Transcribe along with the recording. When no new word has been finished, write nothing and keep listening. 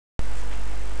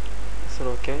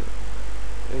சரி ஓகே,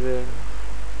 இது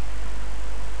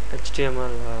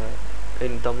HTML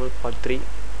in Tamil part 3.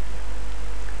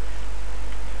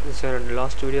 So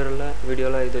last வீடியோவில்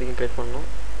இது வரைக்கும் க்ரியேட் பண்ணோம்.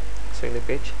 ஸோ இந்த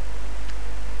பேஜ்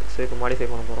ஸோ இப்போ மாடிஃபை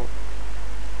பண்ண போகிறோம்.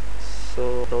 ஸோ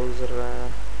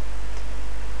ப்ரௌசரில்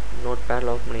நோட்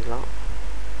பேடில் ஒர்க் பண்ணிக்கலாம்.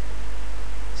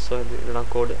 ஸோ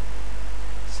இதுதான் கோடு.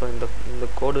 ஸோ இந்த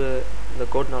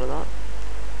கோடுனால தான்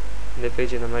இந்த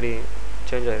பேஜ் இந்த மாதிரி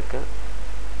சேஞ்ச் ஆகிருக்கு.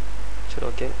 சரி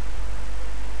ஓகே,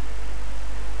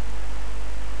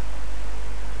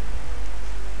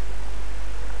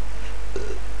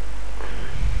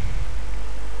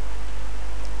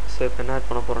 ஸோ இப்போ என்ன ஆட்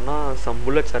பண்ண போகிறோன்னா சம்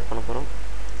புல்லட்ஸ் ஆட் பண்ண போகிறோம்.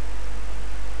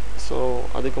 ஸோ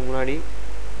அதுக்கு முன்னாடி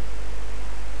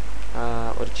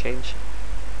ஒரு சேஞ்ச்,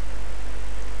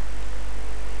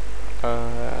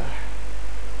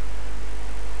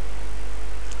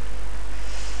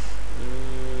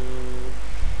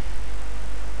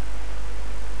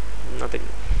 நத்திங்.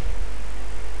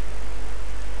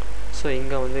 ஸோ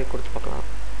இங்கே வந்து கொடுத்து பார்க்கலாம்.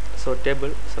 ஸோ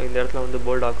டேபிள், ஸோ இந்த இடத்துல வந்து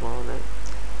போல்ட் ஆக்கணும். நான்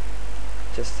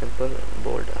ஜஸ்ட் சிம்பிள்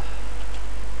போல்டு.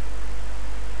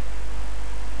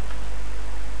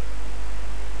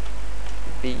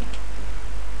 பி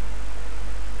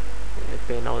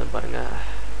இப்போ என்ன ஆகுதுன்னு பாருங்கள்,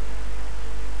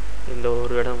 இந்த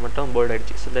ஒரு இடம் மட்டும் போல்ட்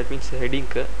ஆகிடுச்சு. So that means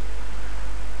ஹெட்டிங்க்கு.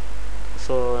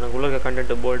 ஸோ எனக்கு உள்ள இருக்க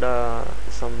கண்டென்ட் போல்டாக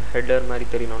சம் ஹெட்டர் மாதிரி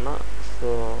தெரியணும்னா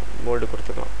ஸோ போல்டு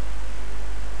கொடுத்துக்கலாம்.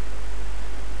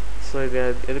 ஸோ இது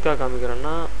எதுக்காக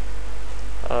காமிக்கிறேன்னா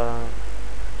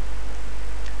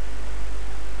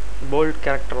போல்ட்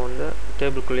கேரக்டர் வந்து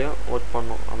டேபிள்குள்ளேயும் ஒர்க்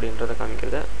பண்ணணும் அப்படின்றத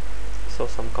காமிக்கிறது. ஸோ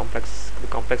சம்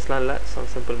காம்ப்ளெக்ஸ்லாம் இல்லை,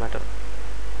 சம் சிம்பிள் மேட்டர்.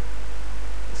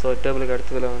 ஸோ டேபிளுக்கு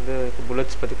அடுத்ததில் வந்து இப்போ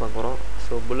புல்லட்ஸ் பற்றி பார்க்க போகிறோம்.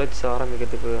 ஸோ புல்லட்ஸ்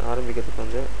ஆரம்பிக்கிறதுக்கு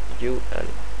வந்து UL.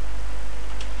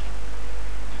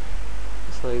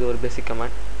 ஸோ இது ஒரு பேசிக்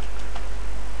கமாண்ட்.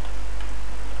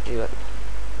 UL.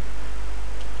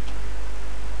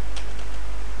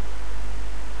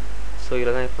 ஸோ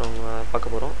இதில் தான் இப்போ நம்ம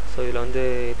பார்க்க போகிறோம். ஸோ இதில் வந்து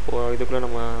இப்போது இதுக்குள்ளே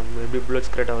நம்ம எப்படி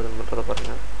புல்லட்ஸ் கிரியேட் ஆகுதுன்றதை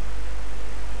பாருங்கள்.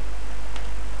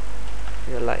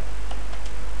 li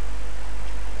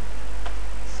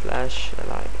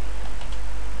 /li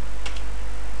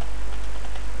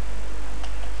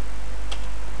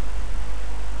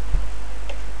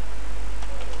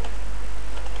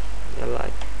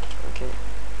okay.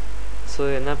 ஸோ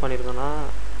என்ன பண்ணியிருக்கோன்னா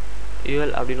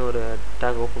UL அப்படின்னு ஒரு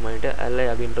டேக் ஓப்பன் பண்ணிவிட்டு li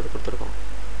அப்படின்றது கொடுத்துருக்கோம்.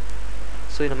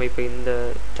 ஸோ நம்ம இப்போ இந்த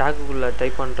டேக்குக்குள்ளே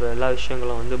டைப் பண்ணுற எல்லா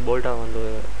விஷயங்களும் வந்து போல்டாக வந்து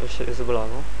விசிபிள்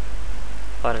ஆகும்.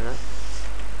 பாருங்கள்.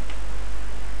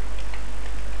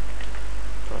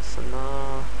 பர்சனா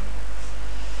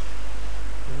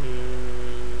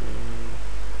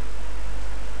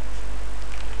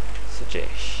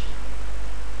சுஜேஷ்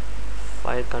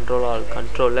ஃபைல் கண்ட்ரோல்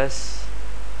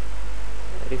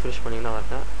ரீஃப்ரெஷ் பண்ணிங்கன்னா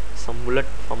வரல, சம்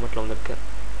புல்லட் ஃபார்மேட்டில் வந்துருக்கு.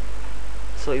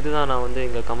 ஸோ இதுதான் நான் வந்து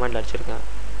இங்கே கமெண்ட் அடிச்சிருக்கேன்,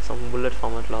 சம் புல்லட்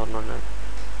ஃபார்மேட்டில் வரணுன்னு.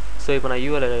 ஸோ இப்போ நான்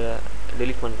UL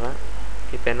டெலீட் பண்ணுறேன்.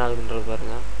 இப்போ என்ன ஆகுதுன்றது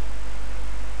பாருங்கள்.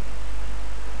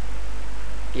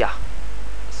 யா,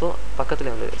 ஸோ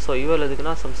பக்கத்தில் வந்து ஸோ UL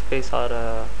எதுக்குன்னா some space R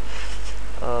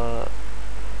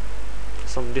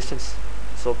some distance.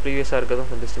 So ப்ரீவியஸாக இருக்கிறதும்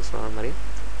சம் டிஸ்டன்ஸ் வர மாதிரி.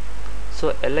 ஸோ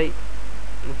LI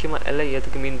முக்கியமாக LI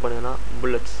எதுக்கு மீன் பண்ணுதுன்னா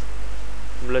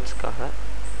புல்லட்ஸ்க்காக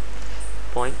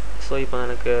பாயிண்ட். ஸோ இப்போ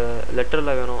எனக்கு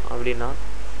லெட்டரில் வேணும் அப்படின்னா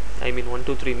ஐ மீன் 1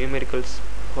 2 3 நியூமெரிக்கல்ஸ்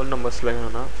ஹோல் நம்பர்ஸில்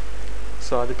வேணும்னா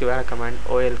ஸோ அதுக்கு வேறு கமாண்ட்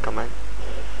OL கமாண்ட்.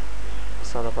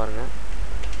 ஸோ அதை பாருங்கள்,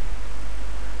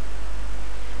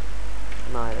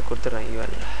 நான் இதை கொடுத்துட்றேன்.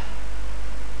 UL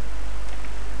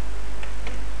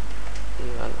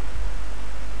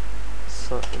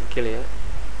ஸோ கீழே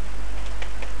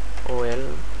OL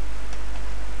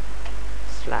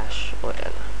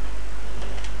 /OL.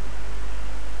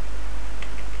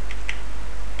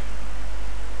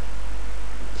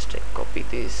 copy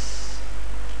this.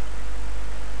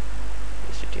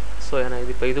 So ஏன்னா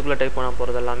இது இப்போ இதுக்குள்ளே டைப் பண்ண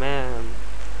போகிறது எல்லாமே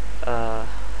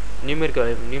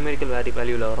நியூமெரிக்கல்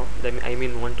வேல்யூவில் வரும். ஐ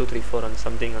மீன் 1 2 3 4 அண்ட்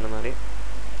சம்திங் அந்த மாதிரி.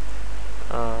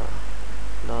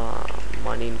 நான்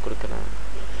மணின்னு கொடுக்குறேன்.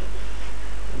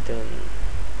 தென்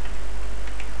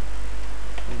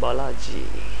Balaji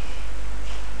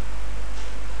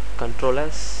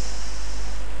controllers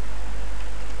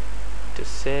to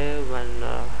save and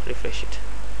refresh it.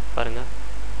 பாருங்கள்,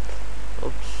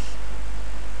 ஓப்ஸ்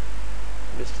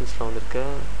டிஸ்டன்ஸில் வந்திருக்கு.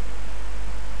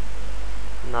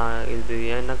 நான் இது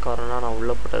என்ன காரணம்னா நான்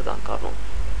உள்ளே போட்டது தான் காரணம்.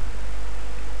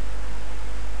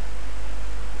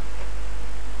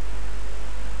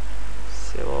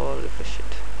 save all, refresh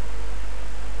it.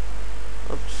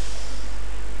 oops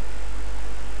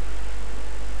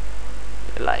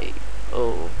li.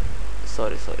 Oh,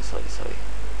 sorry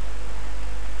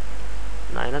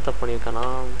நான் என்ன தப்பு பண்ணியிருக்கேன்னா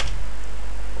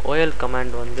OL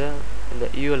கமாண்ட் வந்து இந்த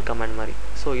UL கமாண்ட் மாதிரி.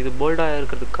 ஸோ இது போல்டாக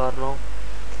இருக்கிறதுக்கு காரணம்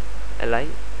LI.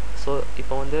 ஸோ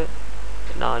இப்போ வந்து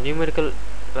நான் நியூமெரிக்கல்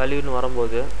வேல்யூன்னு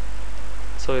வரும்போது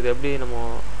ஸோ இது எப்படி நம்ம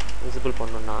விசிபிள்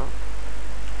பண்ணோம்னா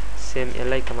same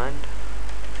LI command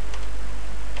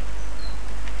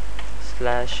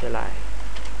 /LI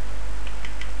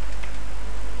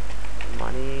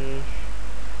money.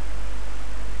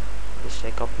 Just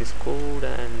take up this code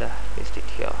and paste it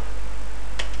here.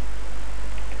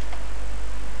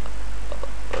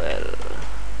 Well,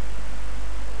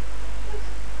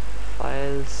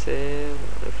 file save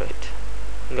refresh.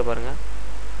 இங்கே பாருங்கள்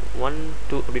 1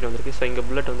 2 அப்படின்னு வந்திருக்கு. ஸோ இங்கே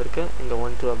புல்லட் வந்திருக்கு, இங்கே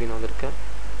 1 2 அப்படின்னு வந்திருக்கு.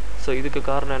 ஸோ இதுக்கு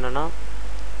காரணம் என்னென்னா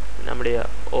நம்முடைய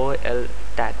OL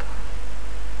டேக்.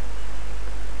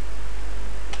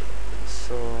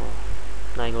 ஸோ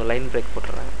நான் இங்கே லைன் பிரேக்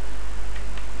போட்டுறேன்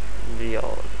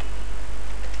br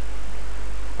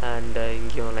and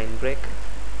இங்கேயும் line break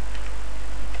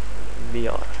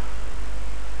br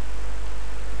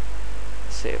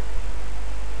save.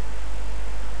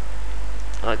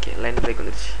 Okay, line break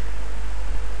வந்துடுச்சு.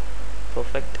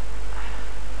 பர்ஃபெக்ட்.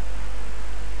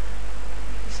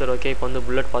 சரி, ஓகே, இப்போ வந்து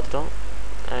புல்லட் பார்த்துட்டோம்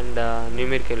அண்ட்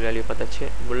நியூமெரிக்கல் வேல்யூ பார்த்தாச்சு.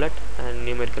 Bullet and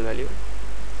numerical value.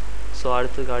 So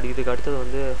இதுக்கு அடுத்தது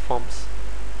வந்து ஃபார்ம்ஸ்.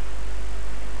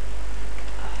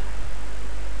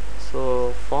 ஸோ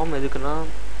ஃபார்ம் எதுக்குன்னா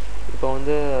இப்போ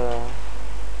வந்து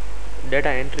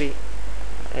data entry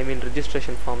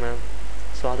registration form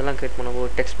so அதெல்லாம் க்ரியேட்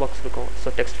பண்ணும்போது டெக்ஸ்ட் பாக்ஸ் இருக்கும். ஸோ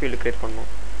டெக்ஸ்ட் ஃபீல்டு க்ரியேட் பண்ணணும்.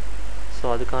 ஸோ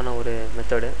அதுக்கான ஒரு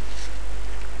மெத்தடு.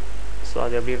 ஸோ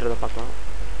அது எப்படின்றத பார்க்கலாம்.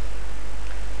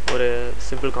 ஒரு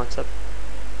சிம்பிள் கான்செப்ட்.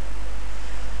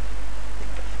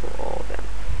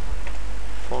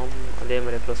 ஃபார்ம் அதே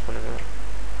மாதிரி க்ளோஸ் பண்ணுங்கள்.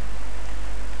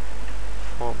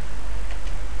 ஃபார்ம்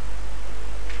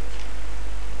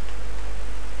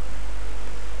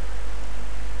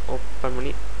ஓப்பன்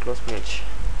பண்ணி க்ளோஸ் பண்ணியாச்சு.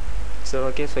 சரி,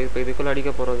 ஓகே. ஸோ இப்போ இதுக்குள்ளே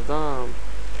அடிக்க போகிறது தான்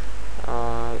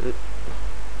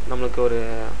நம்மளுக்கு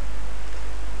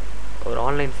ஒரு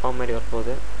ஆன்லைன் ஃபார்ம் மாதிரி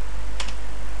வரப்போகுது.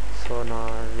 ஸோ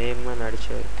நான் நேம்னு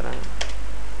அடித்து வைக்கிறேன்.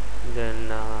 தென்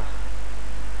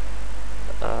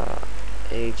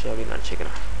ஏஜ் அப்படின்னு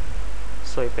நினச்சிக்கிறேன்.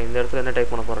 ஸோ இப்போ இந்த இடத்துல என்ன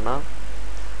டைப் பண்ண போகிறேன்னா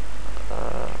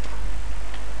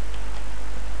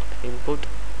input.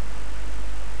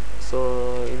 So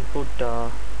input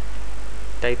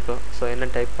type. So என்ன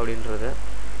டைப் அப்படின்றது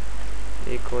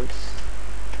ஈக்குவல்ஸ்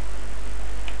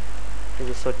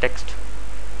இது. ஸோ டெக்ஸ்ட்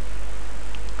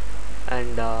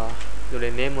அண்ட்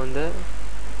இதோடைய நேம் வந்து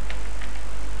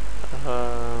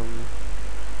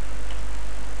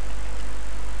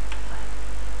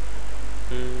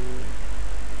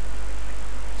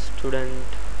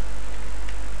ஸ்டூடெண்ட்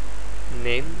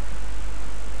நேம்.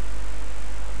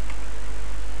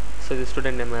 ஸோ இது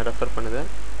ஸ்டூடெண்ட் நேம் ரெஃபர் பண்ணுது.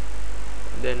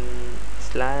 தென்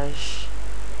slash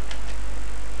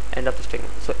end of the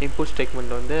statement. So input statement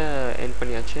வந்து end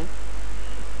பண்ணியாச்சு.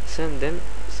 and then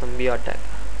some br tag.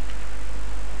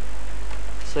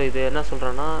 So இது என்ன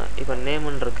சொல்கிறேன்னா இப்போ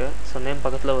நேம்னு இருக்கு. ஸோ நேம்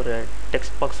பக்கத்தில் ஒரு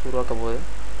டெக்ஸ்ட் பாக்ஸ் உருவாக்கும் போது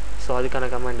ஸோ அதுக்கான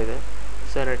கமாண்ட் இது.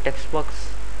 ஸோ என்னோட டெக்ஸ்ட் பாக்ஸ்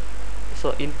ஸோ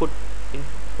இன்புட்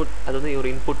அது வந்து ஒரு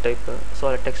இன்புட் டைப்பு. ஸோ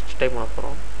அதை டெக்ஸ்ட் டைப் பண்ண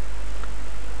போகிறோம்.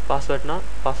 பாஸ்வேர்ட்னா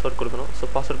பாஸ்வேர்ட் கொடுக்கணும். ஸோ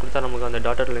பாஸ்வேர்ட் கொடுத்தா நமக்கு அந்த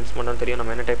டாட்டர் லிங்க்ஸ் மட்டும் தெரியும்,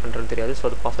 நம்ம என்ன டைப் பண்ணுறோன்னு தெரியாது. ஸோ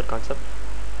அது பாஸ்வேர்ட் கான்செப்ட்.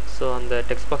 ஸோ அந்த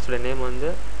டெக்ஸ்ட் பாக்ஸோட நேம் வந்து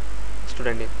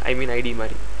ஸ்டூடெண்ட் நேம் ஐடி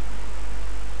மாதிரி.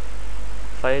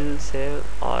 File save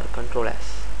R control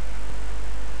as.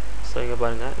 So இங்கே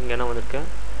பாருங்கள், இங்கே என்ன வந்திருக்கு.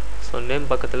 ஸோ நேம்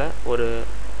பக்கத்தில் ஒரு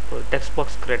டெக்ஸ்ட்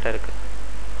பாக்ஸ் க்ரியேட்டாக இருக்குது.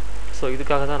 ஸோ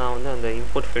இதுக்காக தான் நான் வந்து அந்த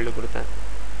இன்புட் ஃபீல்டு கொடுத்தேன்.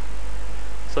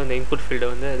 ஸோ இந்த இன்புட்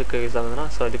ஃபீல்டு வந்து எதுக்கு யூஸ் ஆகுதுன்னா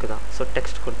ஸோ அதுக்கு தான். ஸோ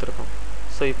டெக்ஸ்ட் கொடுத்துருக்கோம்.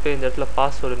 ஸோ இப்போ இந்த இடத்துல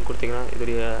பாஸ்வேர்டுன்னு கொடுத்தீங்கன்னா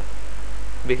இதோடைய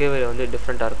பிஹேவியர் வந்து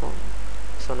டிஃப்ரெண்ட்டாக இருக்கும்.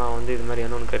 ஸோ நான் வந்து இது மாதிரி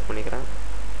இன்னொன்று க்ரியேட் பண்ணிக்கிறேன்.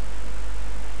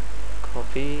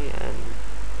 Copy and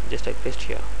just I paste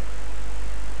here.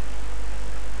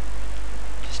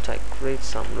 Just I create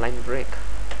some line break.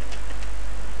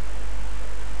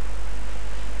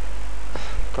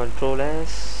 Control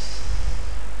S,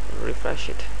 refresh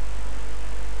it.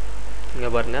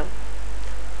 இங்கே பாருங்க,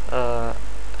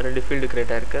 ரெண்டு ஃபீல்டு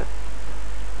கிரியேட் ஆயிருக்கு.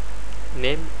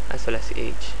 Name as well as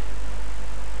age.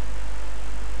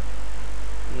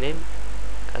 Name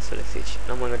as well as age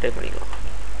நம்ம இங்கே டைப் பண்ணிக்கலாம்.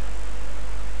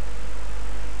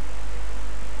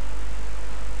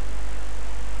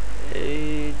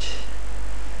 Age,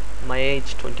 my age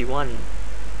 21.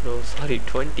 No, sorry,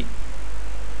 20.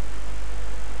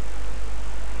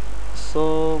 So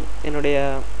என்னுடைய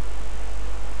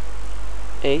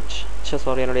age,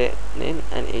 sorry, என்னுடைய name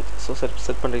and age so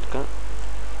set பண்ணியிருக்கேன்.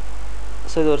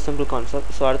 ஸோ இது ஒரு சிம்பிள் கான்செப்ட்.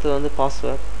 ஸோ அடுத்தது வந்து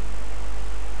password.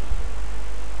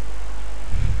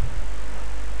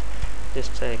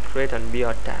 just create and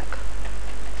br tag.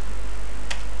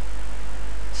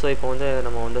 So இப்போ வந்து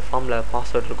நம்ம வந்து ஃபார்மில்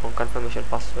பாஸ்வேர்ட் இருக்கும், கன்ஃபர்மேஷன்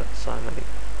பாஸ்வேர்ட். ஸோ அது மாதிரி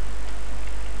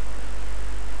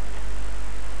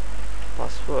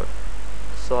பாஸ்வேர்ட்.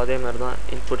 ஸோ அதே மாதிரி தான்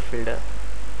input field.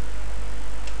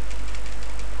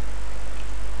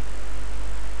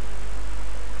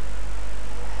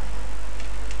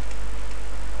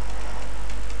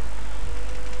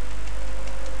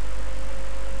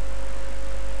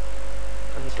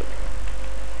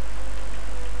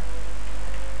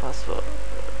 Password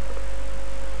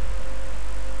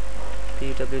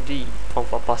pwd form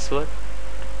for password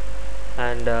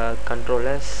and control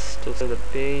s to save the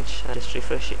page and just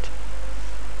refresh it.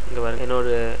 இங்கே பாருங்க என்னோட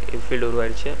ஃபீல்டு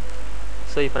உருவாயிடுச்சு.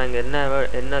 ஸோ இப்போ நாங்கள்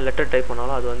என்ன லெட்டர் டைப்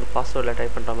பண்ணாலும் அது வந்து பாஸ்வேர்டில்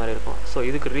டைப் பண்ணுற மாதிரி இருக்கும். ஸோ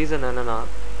இதுக்கு ரீசன் என்னென்னா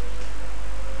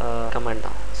கமெண்ட்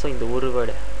தான். ஸோ இந்த ஒரு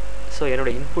வேர்டு, ஸோ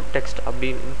என்னோடய இன்புட் டெக்ஸ்ட்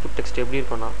எப்படி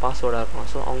இருக்கும்னா பாஸ்வேர்டாக இருக்கும்.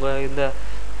 ஸோ அவங்க இந்த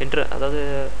அதாவது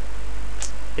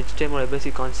HTML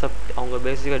பேசிக் கான்செப்ட், அவங்க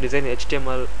பேசிக்காக டிசைன்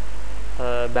HTML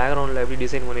பேக்ரவுண்டில் எப்படி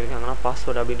டிசைன் பண்ணியிருக்காங்கன்னா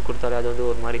பாஸ்வேர்டு அப்படின்னு கொடுத்தாலே அது வந்து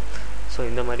ஒரு மாதிரி ஸோ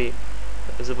இந்த மாதிரி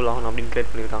விசிபிள் ஆகணும் அப்படின்னு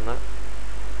க்ரியேட் பண்ணியிருக்காங்க.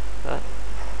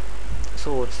 ஸோ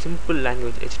ஒரு சிம்பிள்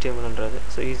லாங்குவேஜ் HTMLன்றது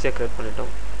ஸோ ஈஸியாக க்ரியேட்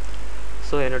பண்ணிட்டோம்.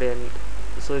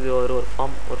 ஸோ இது ஒரு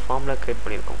ஃபார்மில் க்ரியேட்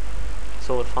பண்ணியிருக்கோம். ஸோ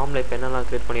ஒரு ஃபார்மில் இப்போ என்னெல்லாம்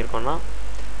க்ரியேட் பண்ணியிருக்கோம்னா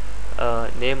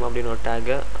நேம் அப்படின்னு ஒரு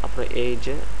டேகு, அப்புறம்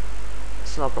ஏஜ்,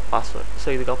 ஸோ அப்புறம் பாஸ்வேர்ட். ஸோ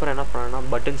இதுக்கப்புறம் என்ன பண்ணோன்னா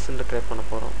பட்டன்ஸ்ன்னு க்ரியேட் பண்ண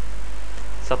போகிறோம்,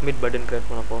 சப்மிட் பட்டன் க்ரியேட்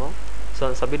பண்ண போகிறோம். ஸோ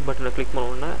அந்த சப்மிட் பட்டனை கிளிக்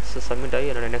பண்ணோன்னா ஸோ சப்மிட் ஆகி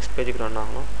என்னோடய நெக்ஸ்ட் பேஜுக்கு ரன்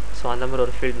ஆகணும். ஸோ அந்த மாதிரி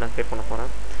ஒரு ஃபீல்டு நான் க்ரியேட் பண்ண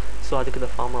போகிறேன். ஸோ அதுக்கு இந்த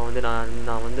ஃபார்மை வந்து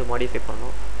நான் வந்து மாடிஃபை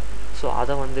பண்ணணும். ஸோ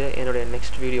அதை வந்து என்னுடைய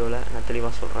நெக்ஸ்ட் வீடியோவில் நான்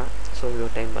தெளிவாக சொல்கிறேன். ஸோ இது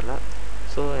ஒரு டைம் வரல.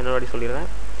 ஸோ என்னோட சொல்லிடுறேன்,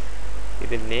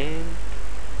 இது நேம்.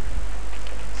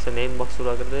 ஸோ நேம் பாக்ஸ்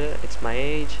உருவாக்குறது, it's my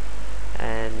age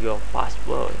and your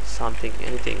password, something,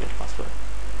 anything password,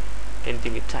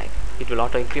 anything you type, it will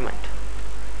auto increment.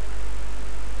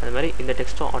 அதே மாதிரி இந்த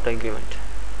டெக்ஸ்ட்டும் ஆட்டோ இன்க்ரிமெண்ட்,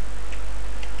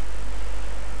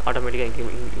 ஆட்டோமேட்டிக்காக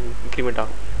இன்க்ரிமெண்ட்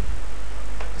ஆகும்.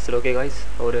 சரி, ஓகே காய்ஸ்,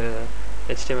 ஒரு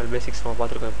HTML பேசிக்ஸ் நம்ம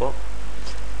பார்த்துருக்கோம்.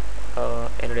 இப்போது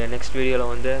என்னுடைய நெக்ஸ்ட்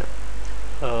வீடியோவில் வந்து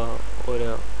ஒரு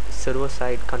சர்வர்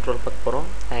சைட் கண்ட்ரோல் பார்க்க போகிறோம்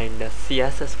அண்ட்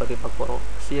CSS பற்றி பார்க்க போகிறோம்.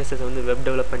 CSS வந்து வெப்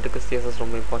டெவலப்மெண்ட்டுக்கு CSS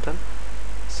ரொம்ப இம்பார்ட்டன்ட்.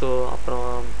 ஸோ அப்புறம்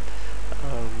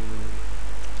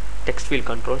டெக்ஸ்ட் ஃபீல்ட்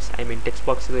கண்ட்ரோல்ஸ், ஐ மீன் டெக்ஸ்ட்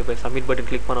பாக்ஸ் இப்போ சப்மிட் பட்டன்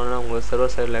கிளிக் பண்ணோன்னா உங்கள்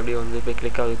சர்வர் சைடில் எப்படி வந்து போய்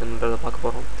கிளிக் ஆகுதுன்றதை பார்க்க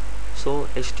போகிறோம். ஸோ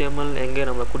HTML எங்கே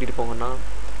நம்மளை கூட்டிகிட்டு போங்கன்னா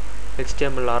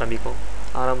HTML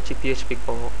ஆரம்பித்து PHPக்கு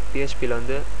போகும். PHPயில்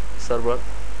வந்து சர்வர்.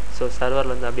 ஸோ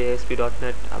சர்வர்லேருந்து அப்படியே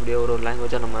ASP.NET அப்படியே ஒரு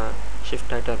லாங்குவேஜாக நம்ம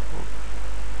ஷிஃப்ட் ஆகிட்டே இருக்கோம்.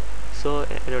 ஸோ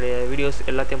என்னுடைய வீடியோஸ்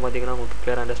எல்லாத்தையும் பார்த்தீங்கன்னா உங்களுக்கு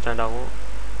கிளியராக அண்டர்ஸ்டாண்ட் ஆகும்.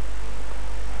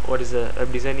 What is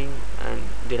web designing and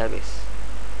database.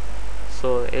 So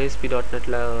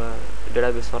ASP.NEட்டில்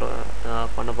database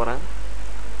பண்ண போகிறேன்.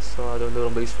 ஸோ அது வந்து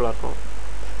ரொம்ப யூஸ்ஃபுல்லாக இருக்கும்.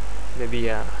 மேபி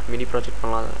மினி ப்ராஜெக்ட்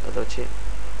பண்ணலாம் அதை வச்சு.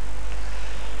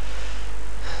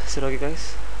 சரி, okay guys,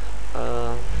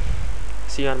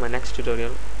 see you on my next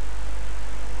tutorial.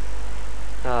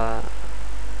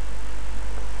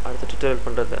 அடுத்த டுட்டோரியல்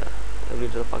பண்ணுறத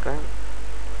எப்படின்றத பார்க்குறேன்.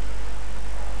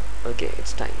 Okay,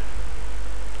 it's time.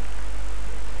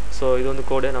 ஸோ இது வந்து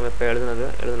கோடு நம்ம இப்போ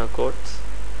எழுதின கோட்ஸ்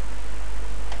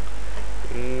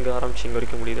இங்கே ஆரம்பிச்சு இங்கே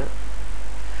வரைக்கும் முடியுது.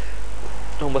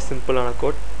 ரொம்ப சிம்பிளான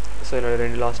கோட். ஸோ என்னோடய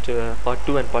 2 லாஸ்ட்டு part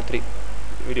 2 and part 3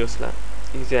 வீடியோஸில்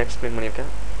ஈஸியாக எக்ஸ்பிளைன்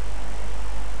பண்ணியிருக்கேன்.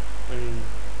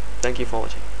 தேங்க்யூ ஃபார்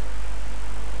வாட்சிங்.